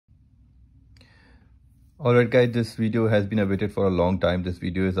Alright guys, this video has been awaited for a long time. This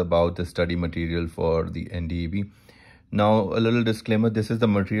video is about the study material for the NDEB. Now a little disclaimer, this is the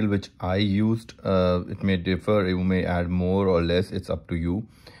material which I used. It may differ, you may add more or less, it's up to you.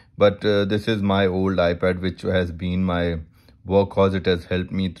 But this is my old iPad which has been my workhorse. It has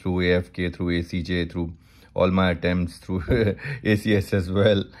helped me through AFK, through ACJ, through all my attempts, through ACS as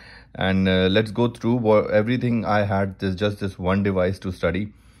well. And let's go through everything I had. There's just this one device to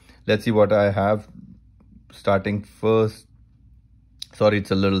study. Let's see what I have. Starting first, sorry, it's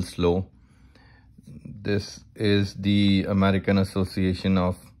a little slow. This is the American Association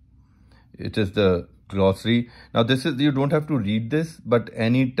of, it is the glossary. Now this is, you don't have to read this, but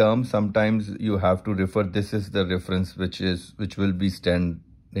any term sometimes you have to refer. This is the reference which will be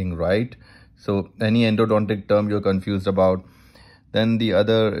standing right. So any endodontic term you're confused about. Then the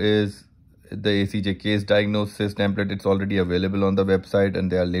other is the ACJ case diagnosis template. It's already available on the website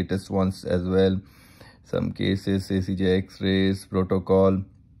and there are latest ones as well. Some cases, ACJ X-rays, protocol.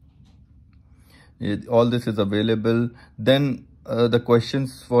 All this is available. Then the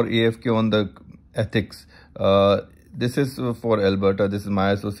questions for AFK on the ethics. This is for Alberta. This is my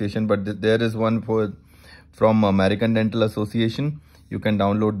association, but there is one from American Dental Association. You can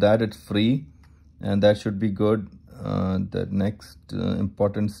download that. It's free, and that should be good. The next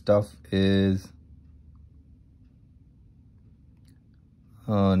important stuff is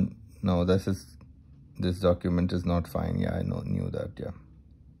no, this document is not fine. Yeah, I knew that. Yeah.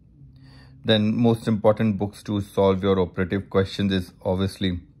 Then most important books to solve your operative questions is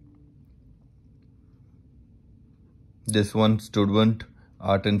obviously this one, Student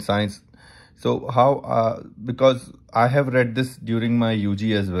Art and Science. So how because I have read this during my UG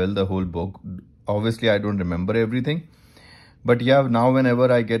as well, the whole book. Obviously I don't remember everything, but yeah, now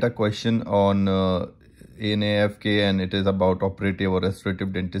whenever I get a question on in AFK and it is about operative or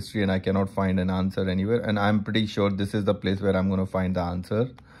restorative dentistry and I cannot find an answer anywhere, and I'm pretty sure this is the place where I'm going to find the answer.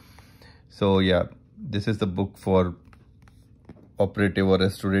 So yeah, this is the book for operative or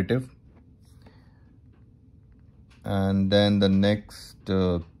restorative. And then the next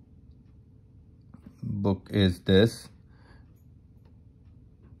book is this,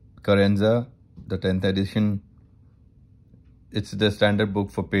 Carenza, the 10th edition. It's the standard book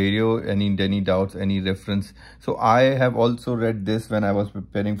for perio. Any doubts, any reference. So I have also read this when I was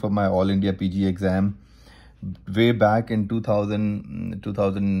preparing for my All India PG exam way back in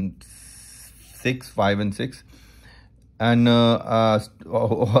 2006, 5 and 6. And I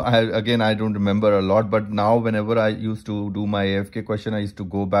don't remember a lot, but now whenever I used to do my AFK question, I used to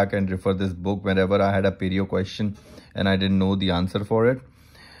go back and refer this book whenever I had a perio question and I didn't know the answer for it.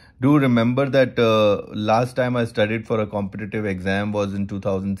 Do remember that last time I studied for a competitive exam was in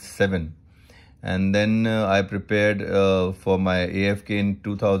 2007. And then I prepared for my AFK in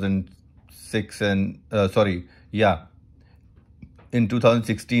 2006 and, in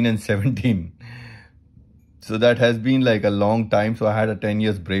 2016 and 17. So that has been like a long time. So I had a 10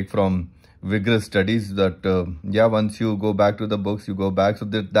 years break from vigorous studies that, once you go back to the books, you go back. So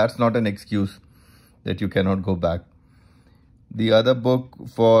that's not an excuse that you cannot go back. The other book,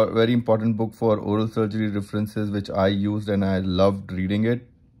 very important book for oral surgery references, which I used and I loved reading it,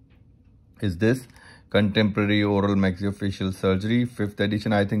 is this, Contemporary Oral Maxillofacial Surgery, 5th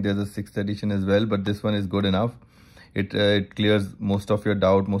edition. I think there's a 6th edition as well, but this one is good enough. It clears most of your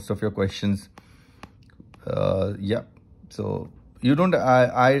doubt, most of your questions. Yeah, so you don't,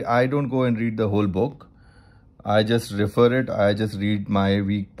 I don't go and read the whole book. I just refer it. I just read my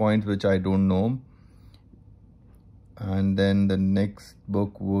weak points, which I don't know. And then the next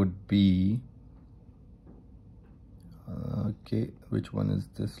book would be, okay, which one is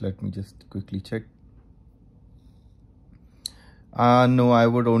this? Let me just quickly check. No, I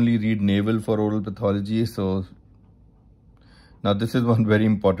would only read Naval for oral pathology. So now this is one very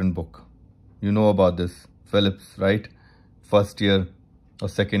important book. You know about this, Phillips, right? First year or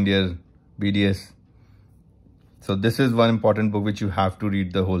second year BDS. So this is one important book which you have to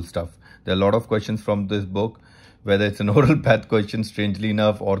read the whole stuff. There are a lot of questions from this book. Whether it's an oral path question, strangely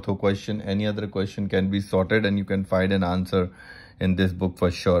enough, ortho question, any other question can be sorted and you can find an answer in this book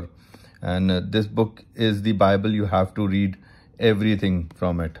for sure. And this book is the Bible. You have to read everything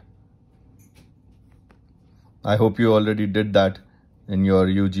from it. I hope you already did that in your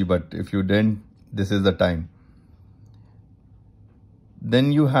UG, but if you didn't, this is the time.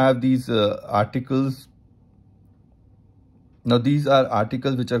 Then you have these articles. Now these are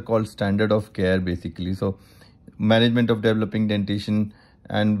articles which are called standard of care basically. So management of developing dentition,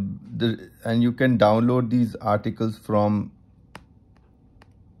 and you can download these articles from,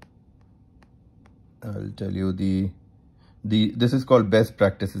 I'll tell you this is called best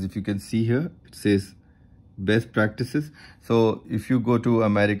practices. If you can see here, it says best practices. So if you go to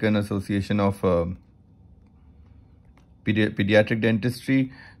American Association of Pediatric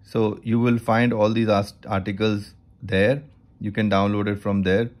Dentistry, so you will find all these articles there. You can download it from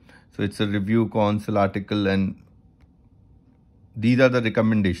there. So it's a review council article, and these are the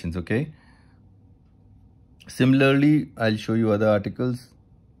recommendations. Okay, similarly I'll show you other articles.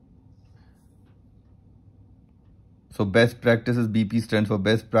 So best practices, BP stands for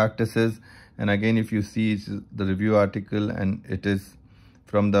best practices, and again if you see, it's the review article, and it is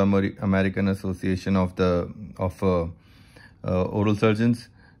from the American Association of Oral Surgeons.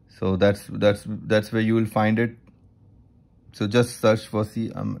 So that's where you will find it. So just search for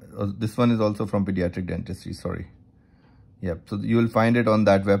this one is also from Pediatric Dentistry, sorry. Yep, so you will find it on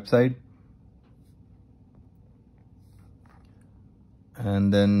that website.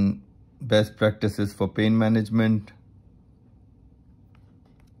 And then best practices for pain management.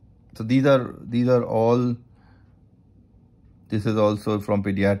 So these are all, this is also from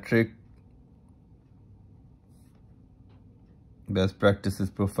pediatric. Best practices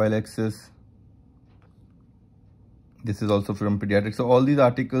prophylaxis. This is also from pediatric. So all these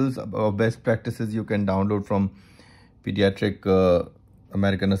articles about best practices you can download from Pediatric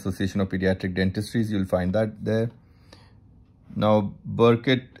American Association of Pediatric Dentistries. You'll find that there. Now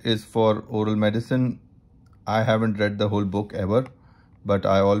Burkitt is for oral medicine. I haven't read the whole book ever, but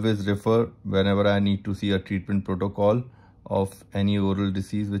I always refer whenever I need to see a treatment protocol of any oral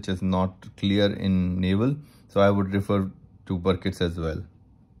disease which is not clear in naval. So I would refer to Burkitt's as well.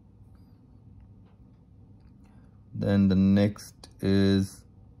 Then the next is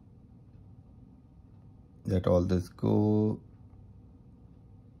let all this go.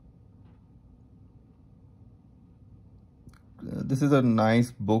 This is a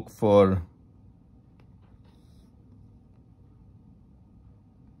nice book for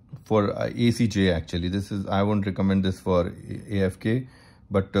ACJ actually. I won't recommend this for AFK,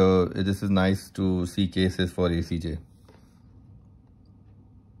 but this is nice to see cases for ACJ.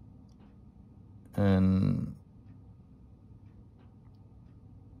 And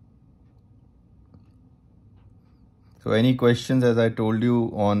so any questions, as I told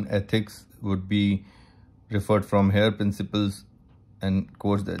you, on ethics would be referred from here. Principles and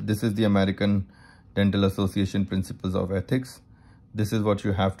course, this is the American Dental Association Principles of Ethics. This is what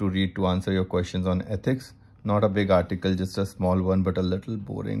you have to read to answer your questions on ethics. Not a big article, just a small one, but a little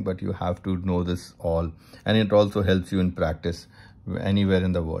boring, but you have to know this all. And it also helps you in practice anywhere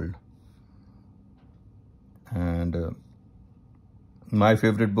in the world. And my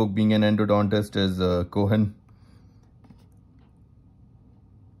favorite book, being an endodontist, is Cohen.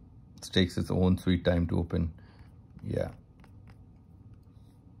 It takes its own sweet time to open. Yeah.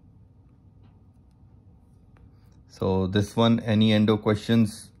 So this one, any endo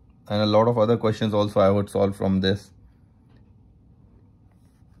questions and a lot of other questions also I would solve from this.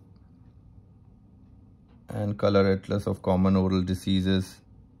 And color atlas of common oral diseases.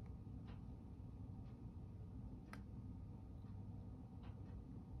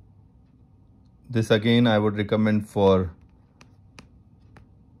 This again I would recommend for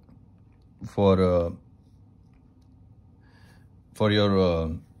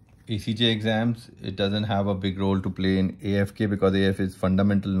your ACJ exams. It doesn't have a big role to play in AFK because AF is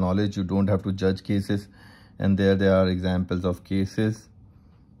fundamental knowledge. You don't have to judge cases, and there are examples of cases.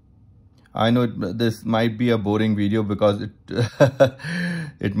 I know this might be a boring video because it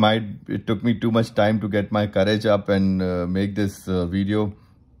took me too much time to get my courage up and make this video.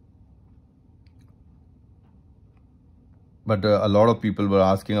 But a lot of people were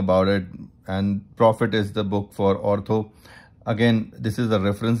asking about it, and Profit is the book for ortho. Again, this is a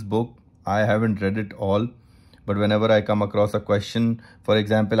reference book. I haven't read it all, but whenever I come across a question, for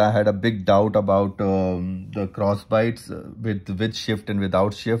example, I had a big doubt about the cross bites with shift and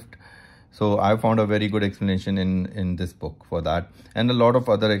without shift. So I found a very good explanation in this book for that. And a lot of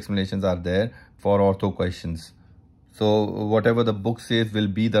other explanations are there for ortho questions. So whatever the book says will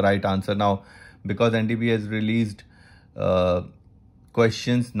be the right answer. Now, because NDB has released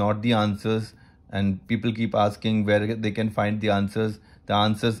questions, not the answers, and people keep asking where they can find the answers. The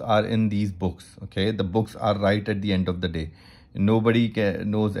answers are in these books. Okay, the books are right at the end of the day. Nobody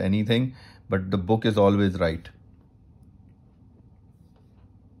knows anything, but the book is always right.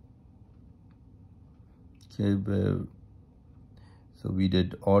 Okay, so we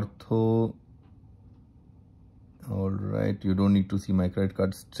did ortho. All right, you don't need to see my credit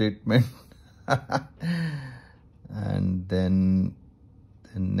card statement. And then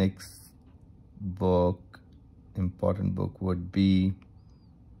the next book, important book, would be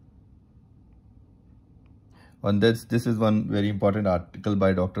on this. This is one very important article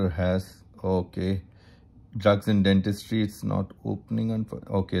by Dr. Haas. Okay, drugs in dentistry. It's not opening on.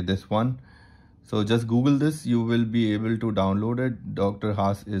 Okay, this one. So just Google this, you will be able to download it. Dr.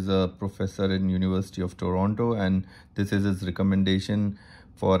 Haas is a professor in University of Toronto, and this is his recommendation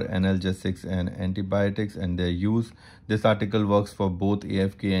for analgesics and antibiotics and their use. This article works for both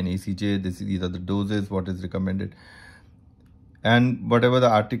AFK and ACJ. These are the doses, what is recommended. And whatever the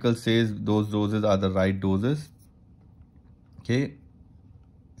article says, those doses are the right doses. Okay.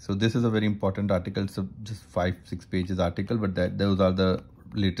 So this is a very important article. So just 5-6 pages article, but those are the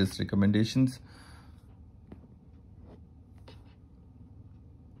latest recommendations.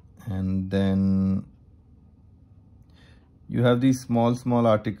 And then you have these small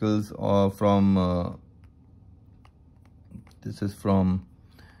articles from this is from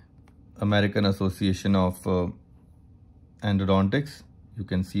American Association of Endodontics. You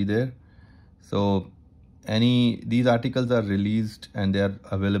can see there. So these articles are released and they are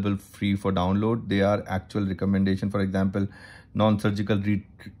available free for download. They are actual recommendation. For example, non-surgical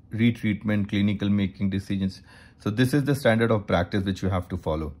retreatment, clinical making decisions. So this is the standard of practice which you have to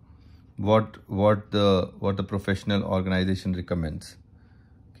follow. What the professional organization recommends.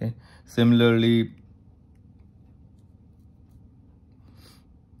 Okay. Similarly,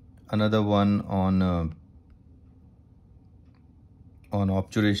 another one on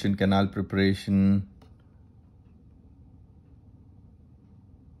obturation, canal preparation.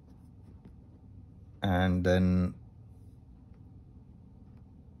 And then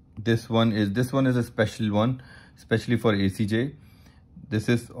this one is a special one, especially for ACJ. This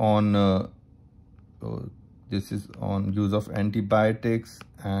is on use of antibiotics,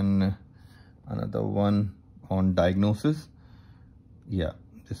 and another one on diagnosis. Yeah,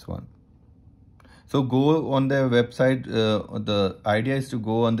 this one. So go on their website. The idea is to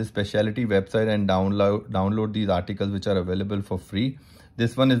go on the specialty website and download these articles which are available for free.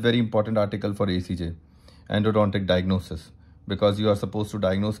 This one is very important article for ACJ, endodontic diagnosis, because you are supposed to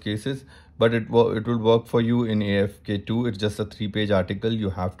diagnose cases, but it will work for you in AFK too. It's just a 3-page article. You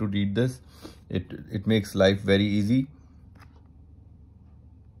have to read this. It makes life very easy.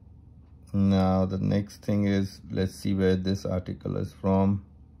 Now the next thing is, let's see where this article is from.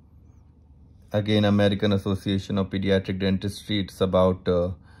 Again, American Association of Pediatric Dentistry. It's about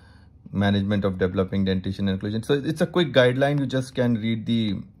management of developing dentition and occlusion. So it's a quick guideline. You just can read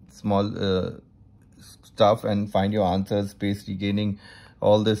the small stuff and find your answers, space regaining,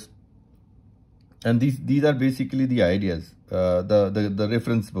 all this. And these are basically the ideas, the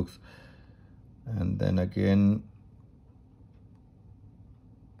reference books. And then again,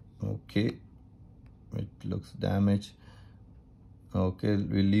 okay, it looks damaged. Okay,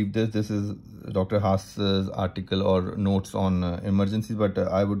 we'll leave this. This is Dr. Haas's article or notes on emergencies, but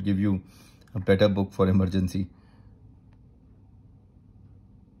I would give you a better book for emergency.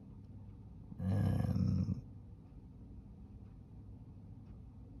 And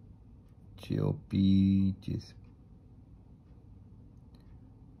GOP.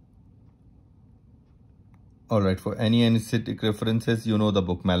 All right, for any anesthetic references, you know the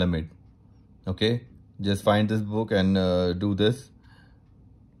book Malamid. Okay, just find this book and do this.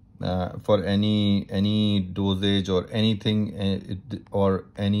 For any dosage or anything, or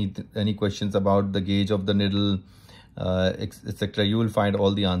any questions about the gauge of the needle, etc., you will find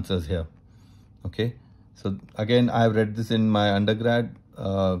all the answers here. Okay, so again, I have read this in my undergrad.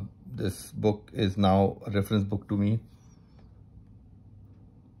 This book is now a reference book to me.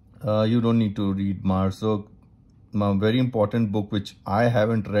 You don't need to read Marzo. A very important book which I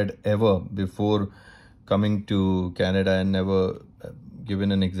haven't read ever before coming to Canada and never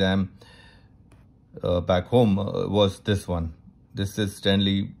given an exam back home was this one. This is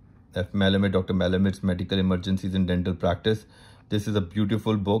Stanley F. Malamid, Dr. Malamid's Medical Emergencies in Dental Practice. This is a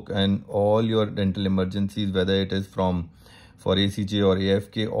beautiful book, and all your dental emergencies, whether it is for ACJ or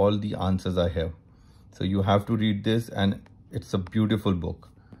AFK, all the answers are here. So you have to read this, and it's a beautiful book.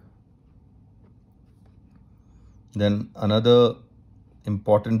 Then another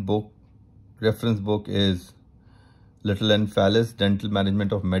important book, reference book, is Little and Fallis, Dental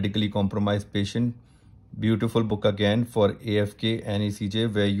Management of Medically Compromised Patient. Beautiful book again for AFK and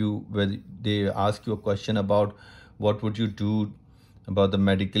ACJ, where they ask you a question about what would you do about the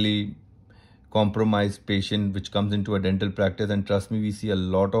medically compromised patient which comes into a dental practice. And trust me, we see a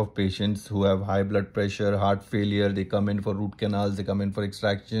lot of patients who have high blood pressure, heart failure. They come in for root canals, they come in for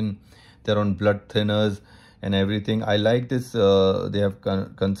extraction, they're on blood thinners and everything. I like this. They have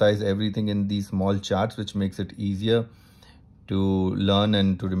concise everything in these small charts, which makes it easier to learn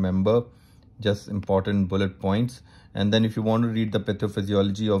and to remember, just important bullet points. And then if you want to read the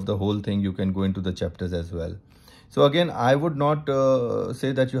pathophysiology of the whole thing, you can go into the chapters as well. So again, I would not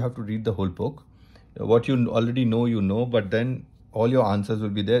say that you have to read the whole book. What you already know, you know, but then all your answers will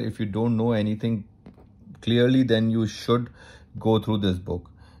be there. If you don't know anything clearly, then you should go through this book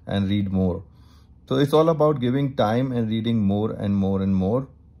and read more. So it's all about giving time and reading more and more and more.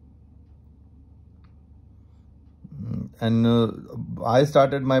 And I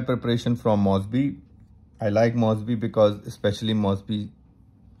started my preparation from Mosby. I like Mosby because especially Mosby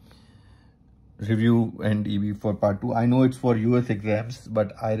review and EB for part 2. I know it's for US exams,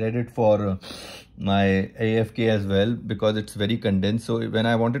 but I read it for my AFK as well because it's very condensed. So when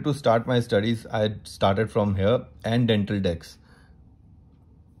I wanted to start my studies, I started from here and dental decks.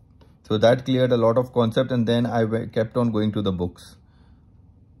 So that cleared a lot of concept, and then I kept on going to the books.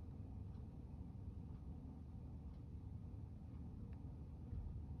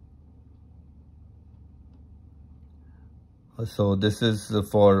 So this is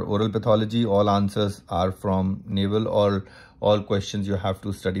for oral pathology. All answers are from Naval, or all questions you have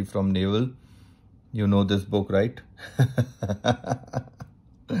to study from Naval. You know this book, right?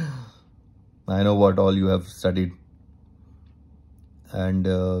 I know what all you have studied. And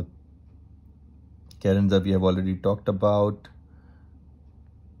Karenza we have already talked about.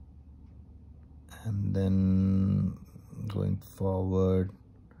 And then going forward,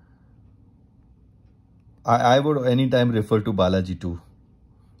 I would anytime refer to Balaji too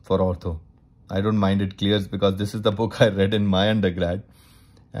for ortho. I don't mind, it clears, because this is the book I read in my undergrad,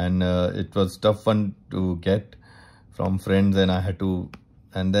 and it was tough fun to get from friends, and I had to,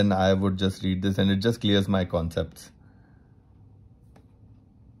 and then I would just read this and it just clears my concepts.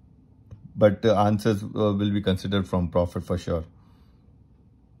 But answers will be considered from Prophet for sure.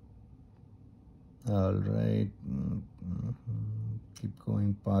 All right. Keep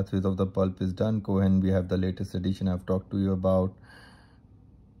going. Pathways of the pulp is done. Cohen, we have the latest edition I've talked to you about.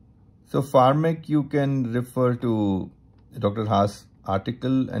 So Pharmac, you can refer to Dr. Haas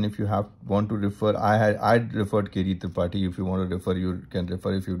article, and if you want to refer, I'd referred K.D. Tripathi. If you want to refer, you can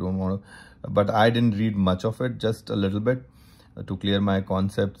refer. If you don't want to, but I didn't read much of it, just a little bit to clear my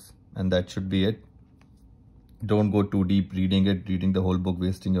concepts, and that should be it. Don't go too deep reading it, reading the whole book,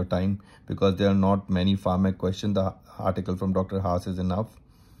 wasting your time, because there are not many Pharmac questions. The article from Dr. Haas is enough.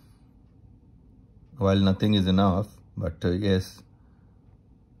 While nothing is enough, but yes.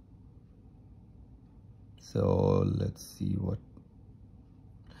 So let's see what.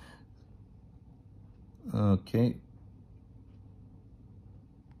 Okay.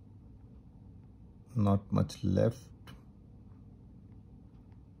 Not much left.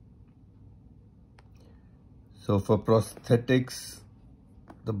 So for prosthetics,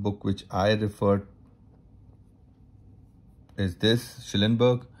 the book which I referred is this,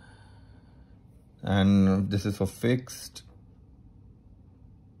 Schillenberg, and this is for fixed.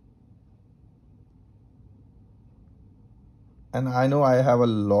 And I know I have a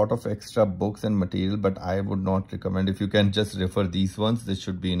lot of extra books and material, but I would not recommend. If you can just refer these ones, this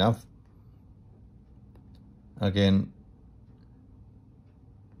should be enough. Again,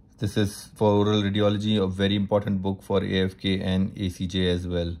 this is for oral radiology, a very important book for AFK and ACJ as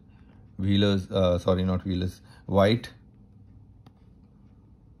well. Wheeler's, sorry, not Wheeler's, White.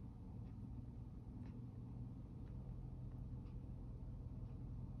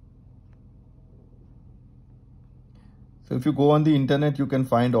 So if you go on the internet, you can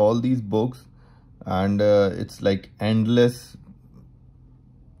find all these books, and it's like endless.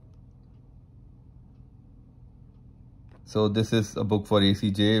 So this is a book for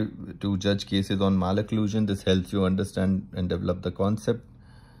ACJ to judge cases on malocclusion. This helps you understand and develop the concept.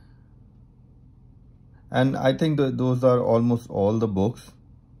 And I think that those are almost all the books.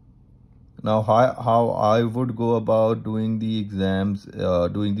 Now, how I would go about doing the exams,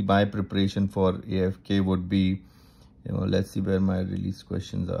 my preparation for AFK would be, let's see where my release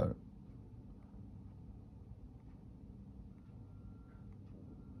questions are.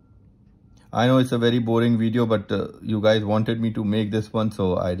 I know it's a very boring video, but you guys wanted me to make this one,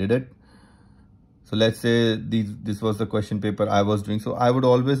 so I did it. So let's say this was the question paper I was doing. So I would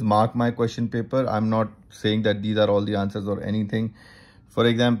always mark my question paper. I'm not saying that these are all the answers or anything. For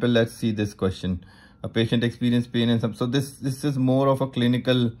example, let's see this question. A patient experienced pain and some. So this is more of a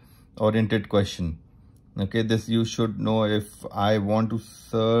clinical oriented question. Okay, this you should know. If I want to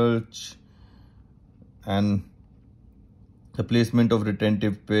search and the placement of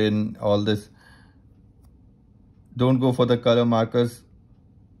retentive pin, all this, don't go for the color markers.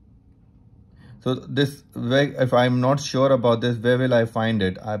 So this, if I'm not sure about this, where will I find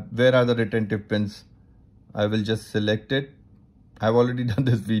it? Where are the retentive pins? I will just select it. I've already done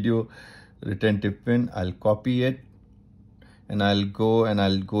this video, retentive pin. I'll copy it, and I'll go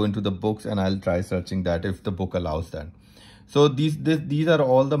into the books, and I'll try searching that if the book allows that. So these are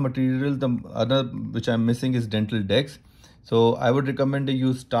all the materials. The other which I'm missing is dental decks. So I would recommend that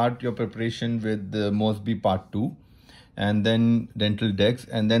you start your preparation with the Mosby part 2 and then dental decks,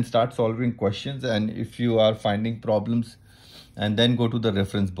 and then start solving questions. And if you are finding problems, and then go to the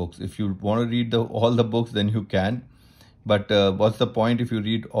reference books. If you want to read all the books, then you can. But what's the point if you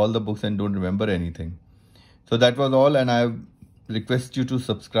read all the books and don't remember anything? So that was all, and I request you to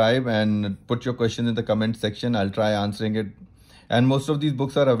subscribe and put your questions in the comment section. I'll try answering it. And most of these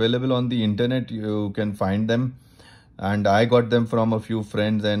books are available on the internet. You can find them. And I got them from a few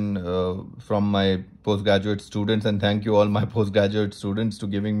friends and from my postgraduate students. And thank you all my postgraduate students to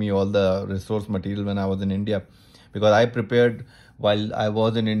giving me all the resource material when I was in India. Because I prepared while I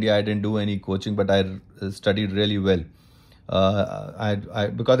was in India. I didn't do any coaching, but I studied really well.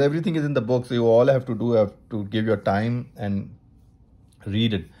 Because everything is in the book, so you all have to give your time and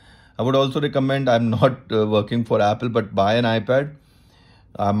read it. I would also recommend, I'm not working for Apple, but buy an iPad.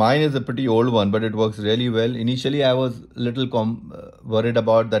 Mine is a pretty old one, but it works really well. Initially, I was a little worried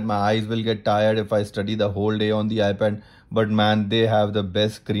about that my eyes will get tired if I study the whole day on the iPad. But man, they have the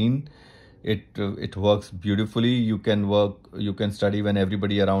best screen. It works beautifully. You can study when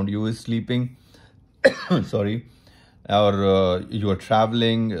everybody around you is sleeping. Sorry. Or you are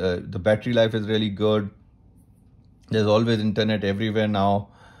traveling. The battery life is really good. There's always internet everywhere now,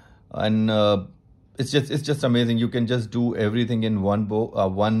 and it's just amazing. You can just do everything in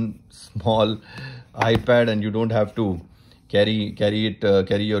one small iPad, and you don't have to carry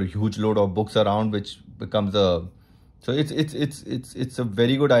your huge load of books around, which becomes a so it's a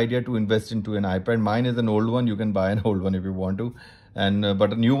very good idea to invest into an iPad. Mine is an old one. You can buy an old one if you want to, and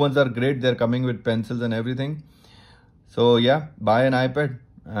but new ones are great. They're coming with pencils and everything. So yeah, buy an iPad,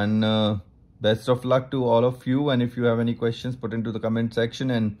 and best of luck to all of you. And if you have any questions, put into the comment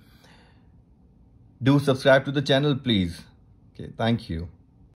section, and do subscribe to the channel, please. Okay, thank you.